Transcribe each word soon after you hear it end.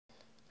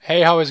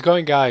Hey, how is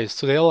going, guys?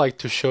 Today I'd like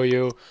to show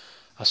you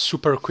a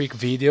super quick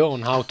video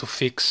on how to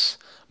fix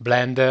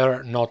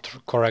Blender not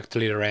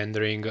correctly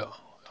rendering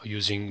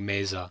using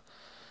Mesa.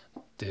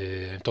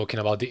 I'm talking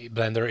about the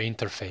Blender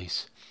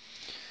interface.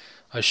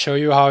 I'll show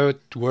you how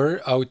it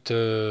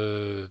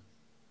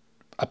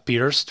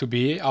appears to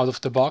be out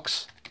of the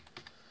box.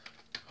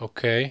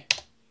 Okay,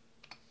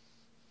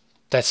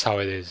 that's how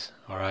it is.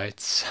 All right,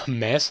 it's a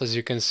mess as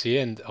you can see,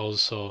 and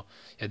also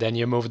then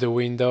you move the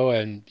window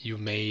and you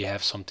may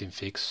have something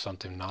fixed,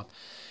 something not.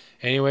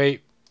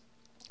 Anyway,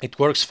 it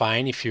works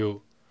fine if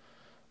you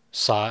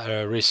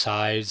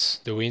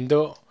resize the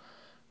window,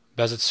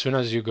 but as soon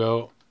as you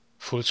go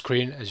full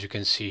screen, as you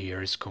can see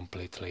here, it's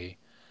completely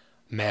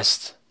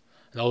messed.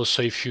 And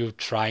also if you're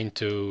trying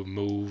to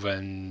move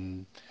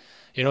and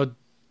the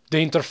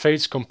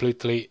interface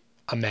completely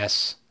a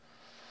mess.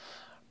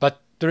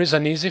 But there is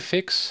an easy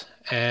fix,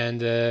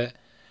 and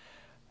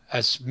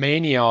as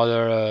many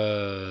other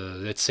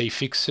let's say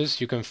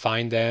fixes, you can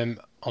find them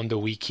on the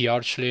wiki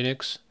Arch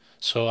Linux.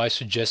 So I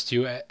suggest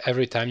you,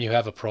 every time you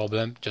have a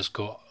problem, just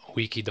go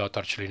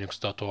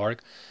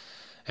wiki.archlinux.org,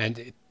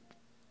 and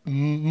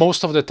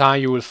most of the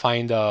time you will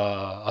find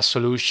a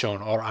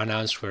solution or an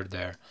answer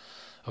there.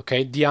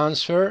 Okay, the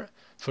answer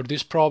for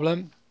this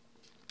problem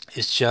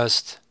is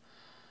just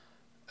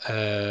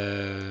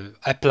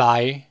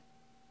apply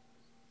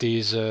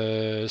these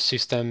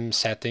system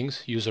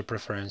settings, user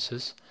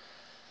preferences.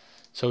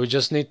 So we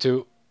just need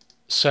to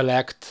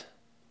select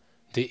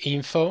the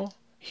info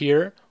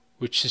here,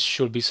 which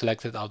should be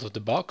selected out of the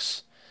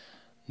box.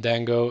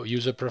 Then go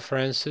user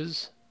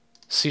preferences,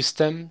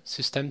 system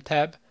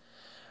tab,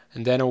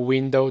 and then a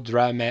window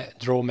draw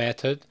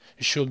method.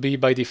 It should be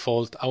by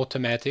default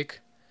automatic.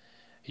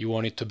 You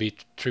want it to be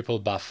triple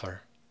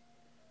buffer,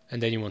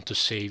 and then you want to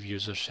save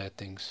user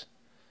settings,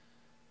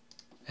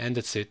 and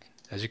that's it.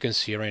 As you can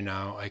see right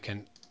now, I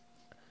can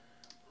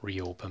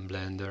reopen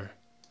Blender.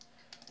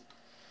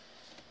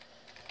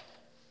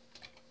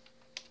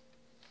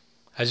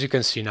 As you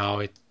can see now,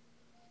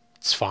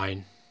 it's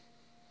fine.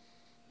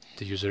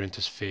 The user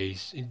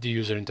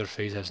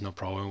interface has no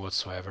problem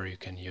whatsoever. You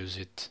can use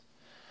it,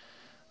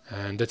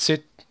 and that's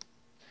it.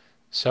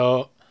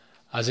 So,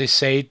 as I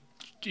said,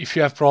 if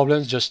you have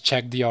problems, just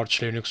check the Arch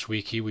Linux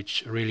wiki,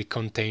 which really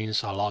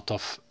contains a lot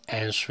of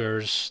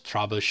answers,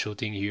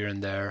 troubleshooting here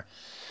and there.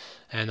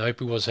 And I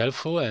hope it was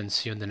helpful, and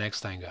see you on the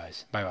next time,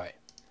 guys. Bye bye.